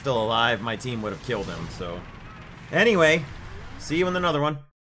spawn, still alive, my team would have killed him, so... Anyway, see you in another one.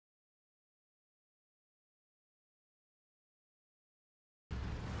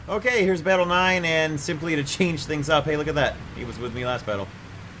 Okay, here's Battle 9, and simply to change things up... Hey, look at that. He was with me last battle.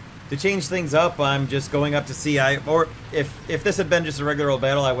 To change things up, I'm just going up to C. Or if this had been just a regular old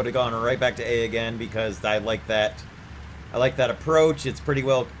battle, I would have gone right back to A again, because I like that. I like that approach. It's pretty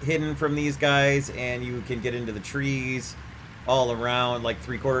well hidden from these guys, and you can get into the trees all around, like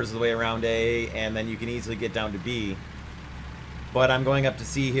 3/4 of the way around A, and then you can easily get down to B. But I'm going up to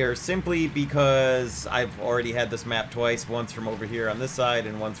C here simply because I've already had this map twice, once from over here on this side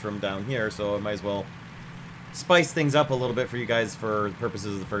and once from down here, so I might as well spice things up a little bit for you guys for the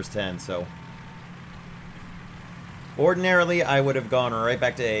purposes of the first 10, so. Ordinarily, I would have gone right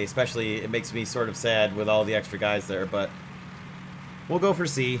back to A, especially it makes me sort of sad with all the extra guys there, but we'll go for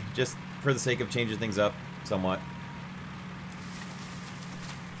C, just for the sake of changing things up somewhat.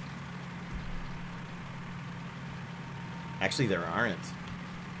 Actually, there aren't.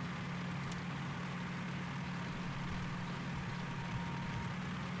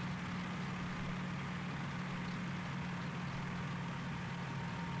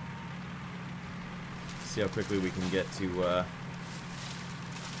 See how quickly we can get to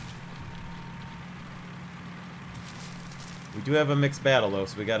we do have a mixed battle though,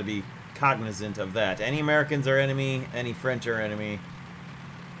 so we got to be cognizant of that. Any Americans are enemy, any French are enemy.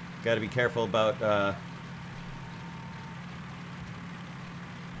 Got to be careful about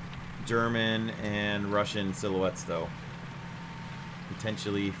German and Russian silhouettes though.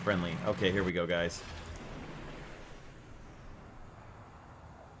 Potentially friendly. Okay, here we go, guys.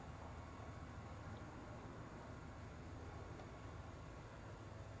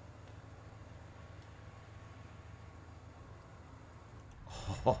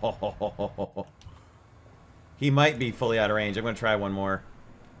 He might be fully out of range. I'm going to try one more.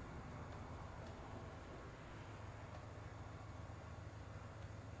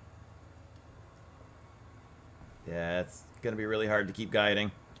 Yeah, it's going to be really hard to keep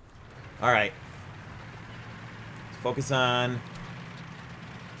guiding. Alright. Focus on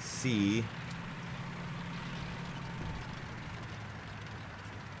C.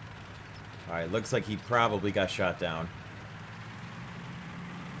 Alright, looks like he probably got shot down.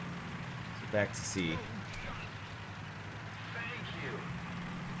 Back to C.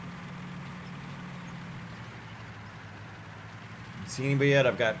 See anybody yet?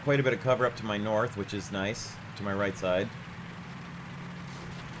 I've got quite a bit of cover up to my north, which is nice. To my right side.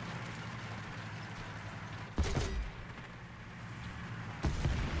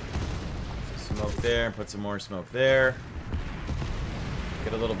 So smoke there, and put some more smoke there.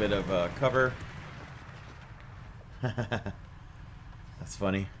 Get a little bit of cover. That's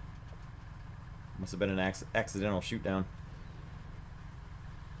funny. Must have been an accidental shoot down.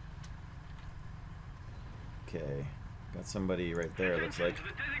 Okay. Got somebody right there, it looks like.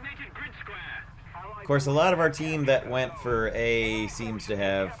 Of course, a lot of our team that went for A seems to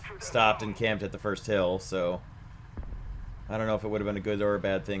have stopped and camped at the first hill, so I don't know if it would have been a good or a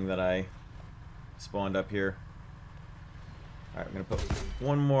bad thing that I spawned up here. Alright, I'm going to put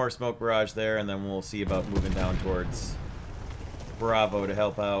one more smoke barrage there, and then we'll see about moving down towards Bravo to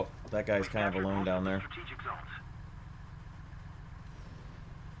help out. That guy's kind of alone down there.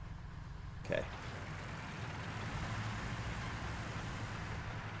 Okay.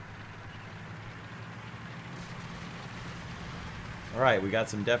 Alright, we got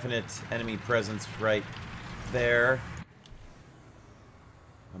some definite enemy presence right there.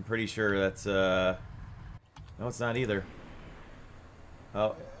 I'm pretty sure that's, no, it's not either.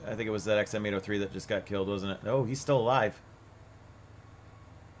 Oh, I think it was that XM803 that just got killed, wasn't it? No, he's still alive.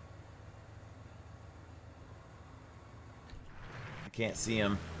 I can't see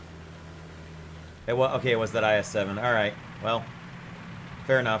him. It was, okay, it was that IS-7. Alright, well,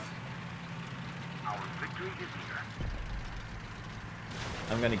 fair enough. Our victory is here.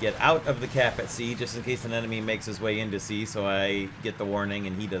 I'm going to get out of the cap at C, just in case an enemy makes his way into C, so I get the warning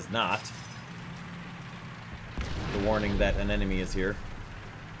and he does not. The warning that an enemy is here.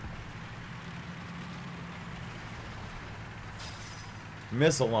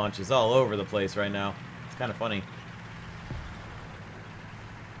 Missile launches all over the place right now. It's kind of funny.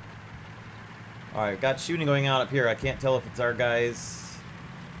 Alright, got shooting going on up here. I can't tell if it's our guys.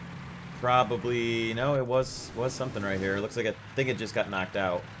 Probably, no, it was something right here. It looks like I think it just got knocked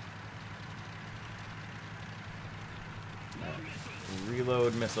out.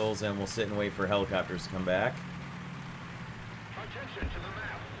 Reload missiles, and we'll sit and wait for helicopters to come back.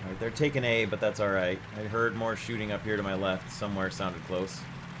 Alright, they're taking A, but that's alright. I heard more shooting up here to my left. Somewhere sounded close.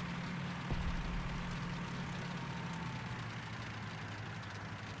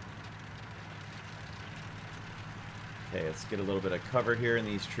 Okay, let's get a little bit of cover here in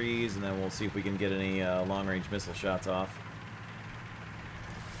these trees, and then we'll see if we can get any long-range missile shots off.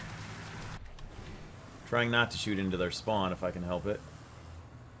 Trying not to shoot into their spawn if I can help it.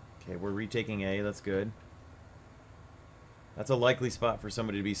 Okay, we're retaking A, that's good. That's a likely spot for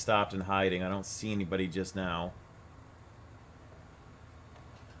somebody to be stopped and hiding. I don't see anybody just now.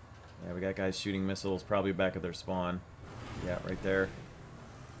 Yeah, we got guys shooting missiles probably back at their spawn. Yeah, right there.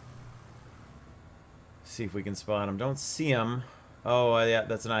 See if we can spot him. Don't see him. Oh, yeah,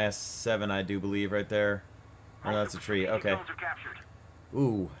 that's an IS-7, I do believe, right there. Oh, that's a tree. Okay.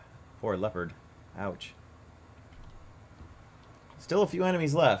 Ooh, poor leopard. Ouch. Still a few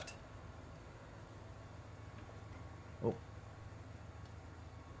enemies left. Oh.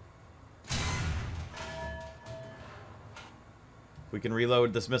 If we can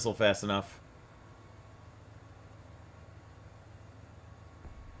reload this missile fast enough.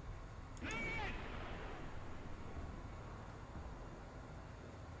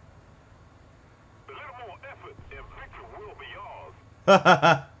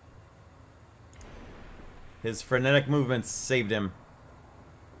 His frenetic movements saved him.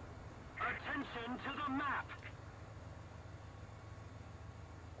 Attention to the map.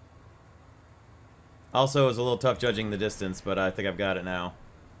 Also, it was a little tough judging the distance, but I think I've got it now.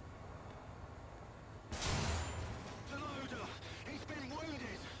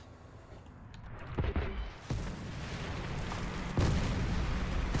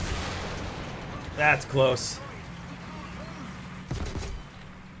 That's close.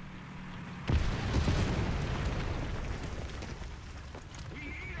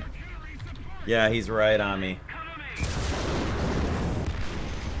 Yeah, he's right on me.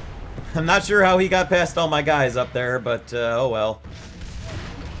 I'm not sure how he got past all my guys up there, but oh well.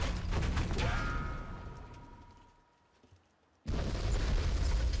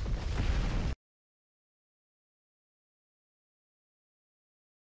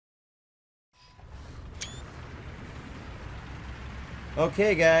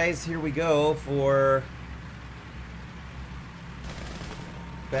 Okay, guys, here we go for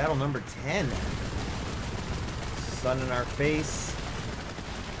battle number 10. Sun in our face.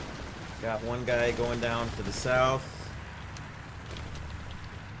 Got one guy going down to the south.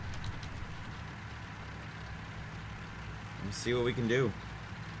 Let's see what we can do.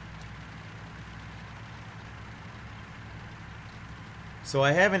 So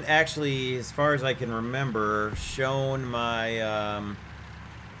I haven't actually, as far as I can remember, shown my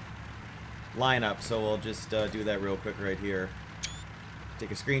lineup, so we'll just do that real quick right here.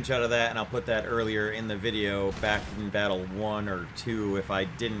 Take a screenshot of that, and I'll put that earlier in the video back in Battle 1 or 2 if I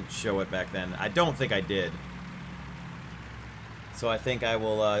didn't show it back then. I don't think I did. So I think I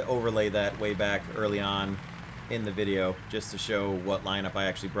will overlay that way back early on in the video just to show what lineup I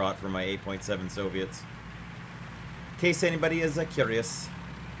actually brought for my 8.7 Soviets. In case anybody is curious.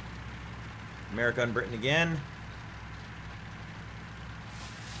 America and Britain again.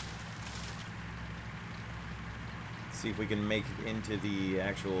 See if we can make it into the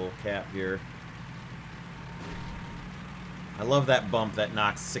actual cap here. I love that bump that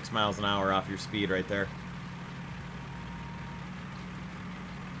knocks 6 miles an hour off your speed right there.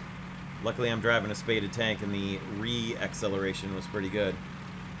 Luckily I'm driving a spaded tank and the re-acceleration was pretty good.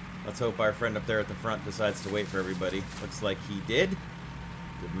 Let's hope our friend up there at the front decides to wait for everybody. Looks like he did.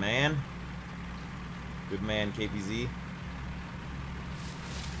 Good man. Good man, KPZ.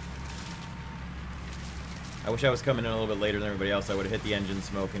 I wish I was coming in a little bit later than everybody else. I would have hit the engine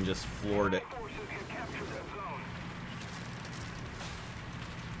smoke and just floored it.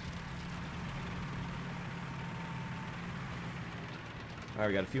 Alright,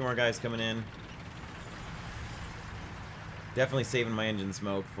 we got a few more guys coming in. Definitely saving my engine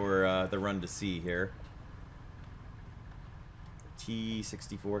smoke for the run to sea here.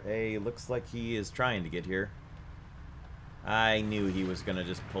 T-55AM looks like he is trying to get here. I knew he was going to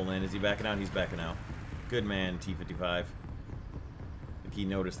just pull in. Is he backing out? He's backing out. Good man, T-55. I think he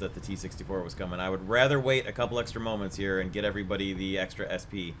noticed that the T-64 was coming. I would rather wait a couple extra moments here and get everybody the extra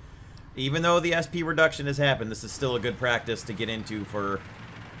SP. Even though the SP reduction has happened, this is still a good practice to get into for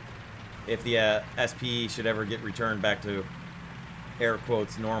if the SP should ever get returned back to air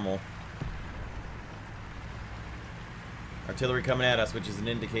quotes normal. Artillery coming at us, which is an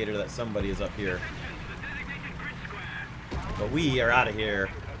indicator that somebody is up here. But we are out of here.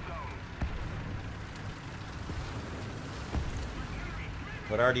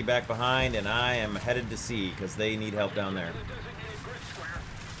 Put Artie back behind, and I am headed to sea because they need help down there.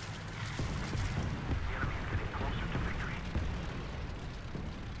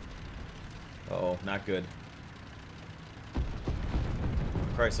 Uh-oh, not good.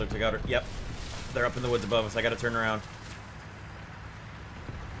 Chrysler took out her. Yep. They're up in the woods above us. I gotta turn around.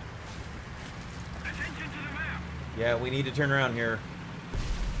 Yeah, we need to turn around here.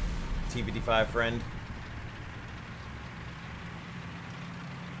 T-55 friend.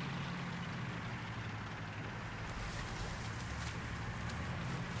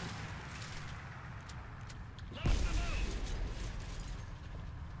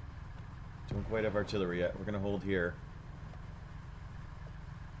 Don't quite have artillery yet. We're gonna hold here.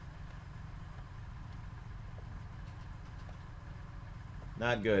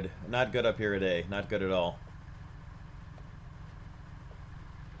 Not good. Not good up here today. Not good at all.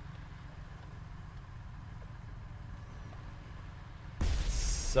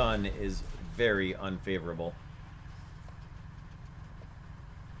 Sun is very unfavorable.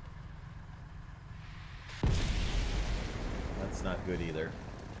 That's not good either.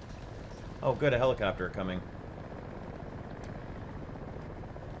 Oh, good, a helicopter coming.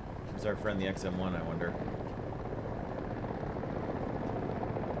 Who's our friend, the XM1, I wonder?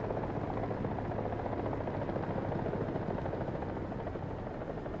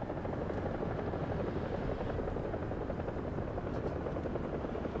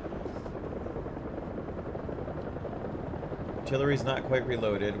 Artillery's not quite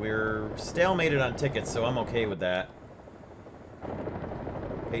reloaded. We're stalemated on tickets, so I'm okay with that.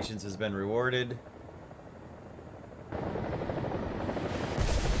 Patience has been rewarded.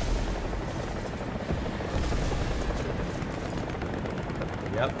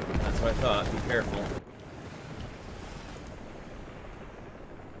 Yep, that's what I thought. Be careful.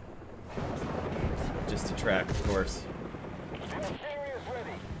 Just to track, of course.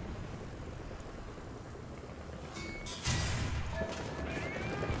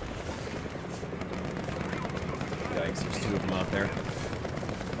 Yikes, there's two of them out there.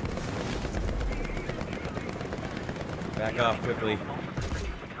 Back off quickly.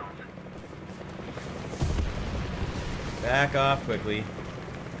 Back off quickly.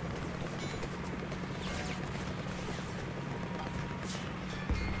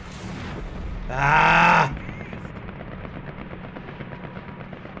 Ah!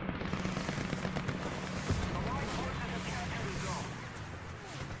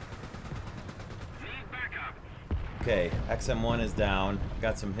 Okay, XM1 is down.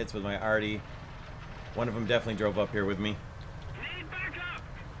 Got some hits with my Artie. One of them definitely drove up here with me.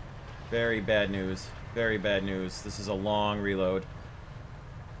 Very bad news. Very bad news. This is a long reload.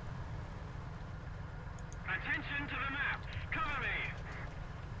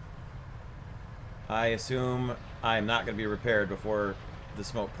 I assume I'm not going to be repaired before the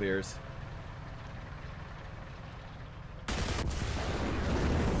smoke clears.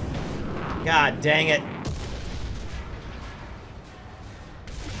 God dang it.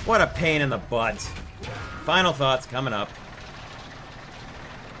 What a pain in the butt. Final thoughts coming up.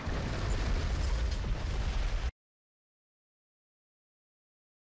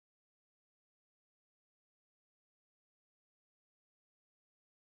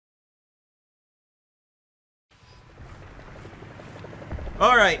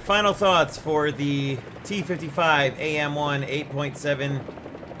 Alright, final thoughts for the T-55AM-1 8.7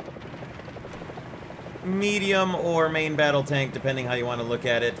 medium or main battle tank, depending how you want to look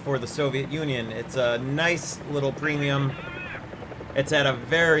at it, for the Soviet Union. It's a nice little premium. It's at a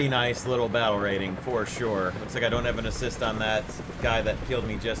very nice little battle rating, for sure. Looks like I don't have an assist on that guy that killed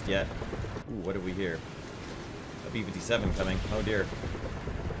me just yet. Ooh, what do we hear? A B-57 coming. Oh, dear.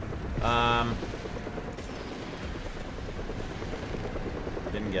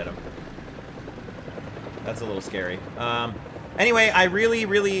 Didn't get him. That's a little scary. Anyway, I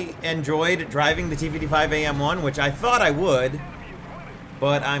really enjoyed driving the T-55AM-1, which I thought I would,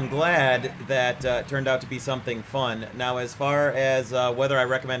 but I'm glad that it turned out to be something fun. Now, as far as whether I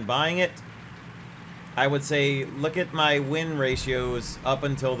recommend buying it, I would say look at my win ratios up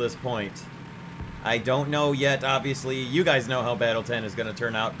until this point. I don't know yet, obviously. You guys know how Battle 10 is going to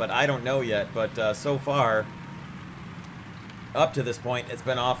turn out, but I don't know yet. But so far, up to this point, it's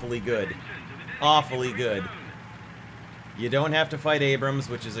been awfully good. Awfully good. You don't have to fight Abrams,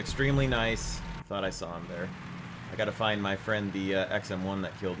 which is extremely nice. Thought I saw him there. I gotta find my friend, the XM1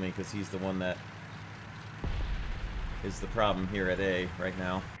 that killed me, because he's the one that is the problem here at A right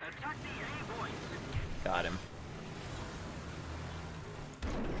now. Got him.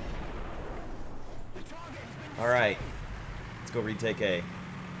 Alright. Let's go retake A.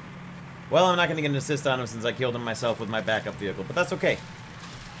 Well, I'm not going to get an assist on him since I killed him myself with my backup vehicle, but that's okay.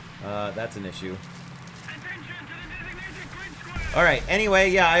 That's an issue. Alright, anyway,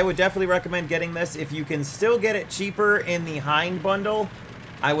 yeah, I would definitely recommend getting this. If you can still get it cheaper in the Hind bundle,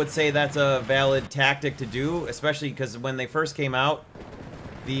 I would say that's a valid tactic to do, especially because when they first came out,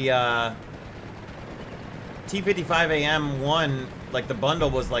 the T-55AM-1, like, the bundle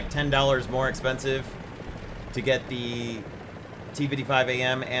was like $10 more expensive to get the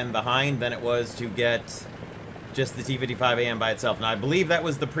T-55AM and the Hind than it was to get just the T-55AM by itself. Now, I believe that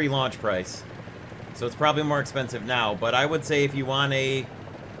was the pre-launch price, so it's probably more expensive now, but I would say if you want a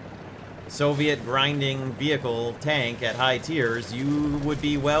Soviet grinding vehicle tank at high tiers, you would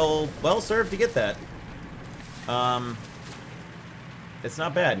be well served to get that. It's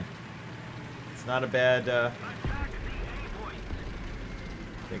not bad. It's not a bad, I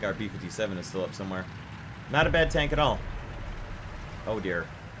think our B-57 is still up somewhere. Not a bad tank at all. Oh dear.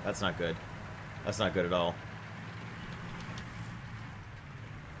 That's not good. That's not good at all.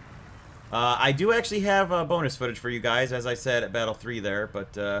 I do actually have bonus footage for you guys, as I said at Battle 3 there,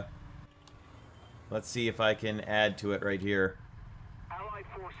 but let's see if I can add to it right here.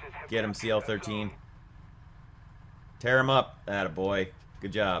 Get him, CL-13. Tear him up. Attaboy.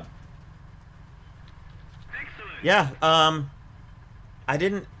 Good job. Yeah, I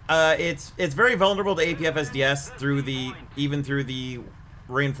didn't... it's very vulnerable to APF-SDS through the... even through the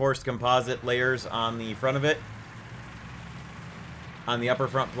reinforced composite layers on the front of it. On the upper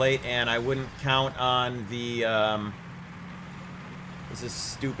front plate, and I wouldn't count on the, this is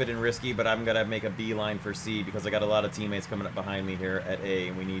stupid and risky, but I'm gonna make a beeline for C because I got a lot of teammates coming up behind me here at A,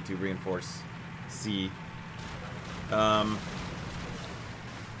 and we need to reinforce C.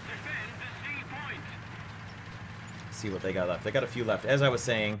 See what they got left. They got a few left. As I was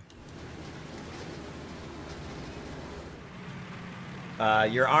saying,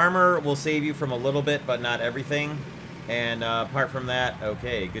 your armor will save you from a little bit, but not everything. And apart from that,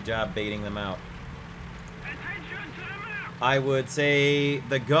 okay, good job baiting them out. I would say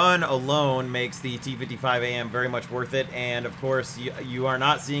the gun alone makes the T-55AM very much worth it, and of course you are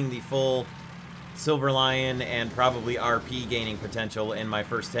not seeing the full Silver Lion and probably RP gaining potential in my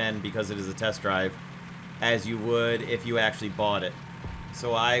first 10 because it is a test drive, as you would if you actually bought it.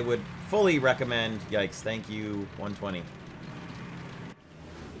 So I would fully recommend, yikes, thank you, 120.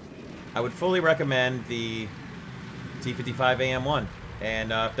 I would fully recommend the T-55AM-1.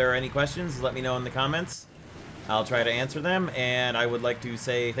 And if there are any questions, let me know in the comments. I'll try to answer them, and I would like to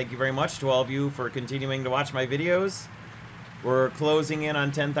say thank you very much to all of you for continuing to watch my videos. We're closing in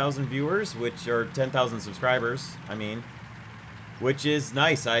on 10,000 viewers, which are 10,000 subscribers, I mean, which is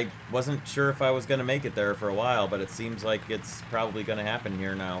nice. I wasn't sure if I was going to make it there for a while, but it seems like it's probably going to happen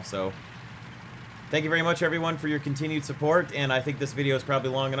here now, so Thank you very much, everyone, for your continued support, and I think this video is probably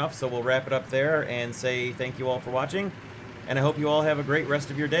long enough, so we'll wrap it up there and say thank you all for watching, and I hope you all have a great rest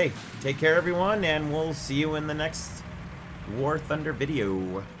of your day. Take care, everyone, and we'll see you in the next War Thunder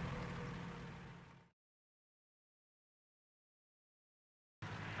video.